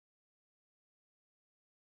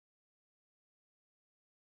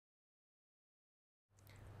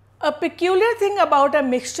A peculiar thing about a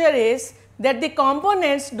mixture is that the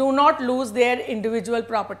components do not lose their individual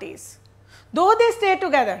properties, though they stay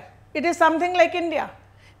together. It is something like India.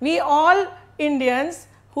 We all Indians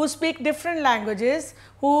who speak different languages,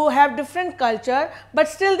 who have different culture, but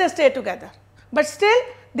still they stay together. But still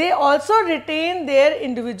they also retain their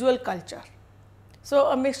individual culture.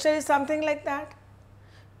 So, a mixture is something like that.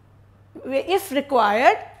 If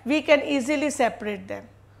required, we can easily separate them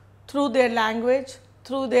through their language,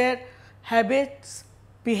 through their habits,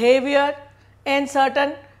 behavior and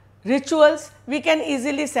certain rituals, we can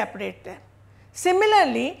easily separate them.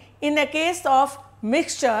 Similarly, in a case of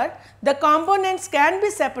mixture, the components can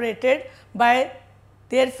be separated by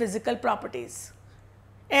their physical properties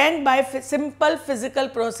and by simple physical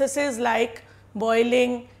processes like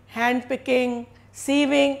boiling, hand picking,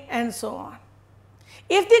 sieving and so on.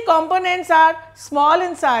 If the components are small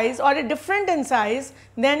in size or different in size,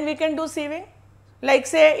 then we can do sieving. Like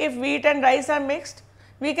say if wheat and rice are mixed,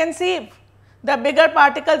 we can sieve. The bigger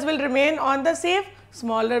particles will remain on the sieve,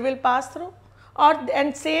 smaller will pass through,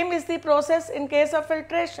 and same is the process in case of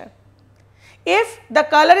filtration. If the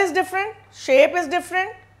color is different, shape is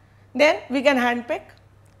different, then we can hand pick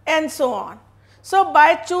and so on. So,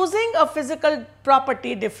 by choosing a physical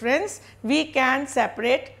property difference, we can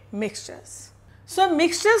separate mixtures. So,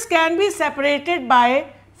 mixtures can be separated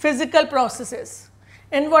by physical processes.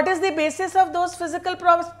 And what is the basis of those physical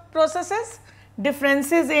processes?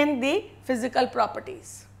 Differences in the physical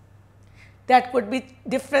properties. That could be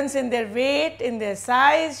difference in their weight, in their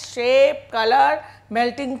size, shape, color,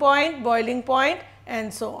 melting point, boiling point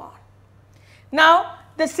and so on. Now,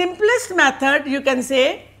 the simplest method you can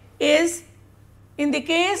say is in the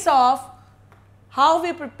case of how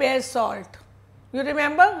we prepare salt. You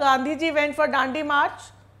remember Gandhiji went for Dandi March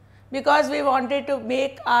because we wanted to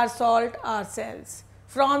make our salt ourselves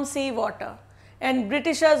from sea water, and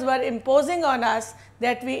Britishers were imposing on us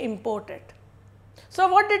that we import it. So,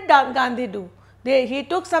 what did Gandhi do? He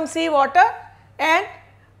took some sea water and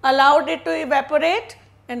allowed it to evaporate,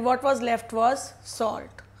 and what was left was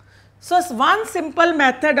salt. So, one simple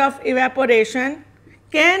method of evaporation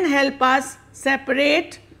can help us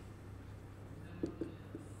separate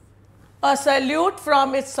a solute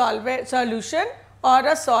from its solution or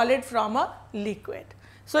a solid from a liquid.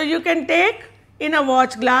 So, you can take in a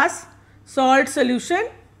watch glass salt solution.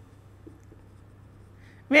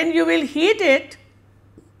 When you will heat it,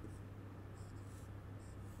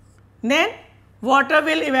 then water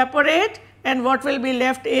will evaporate and what will be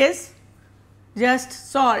left is just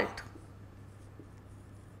salt.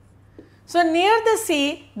 So, near the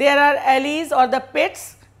sea there are alleys or the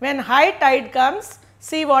pits. When high tide comes,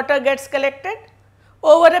 sea water gets collected.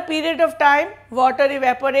 Over a period of time, water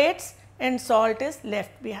evaporates and salt is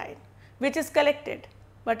left behind, which is collected,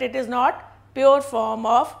 but it is not pure form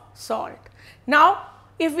of salt. Now,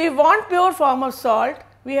 if we want pure form of salt,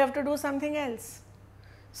 we have to do something else.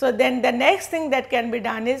 So, then the next thing that can be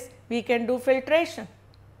done is we can do filtration.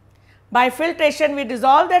 By filtration, we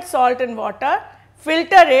dissolve that salt in water,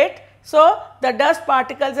 filter it, so the dust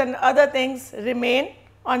particles and other things remain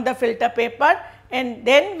on the filter paper, and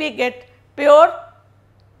then we get pure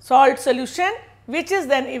salt solution, which is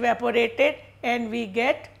then evaporated and we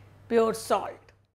get pure salt.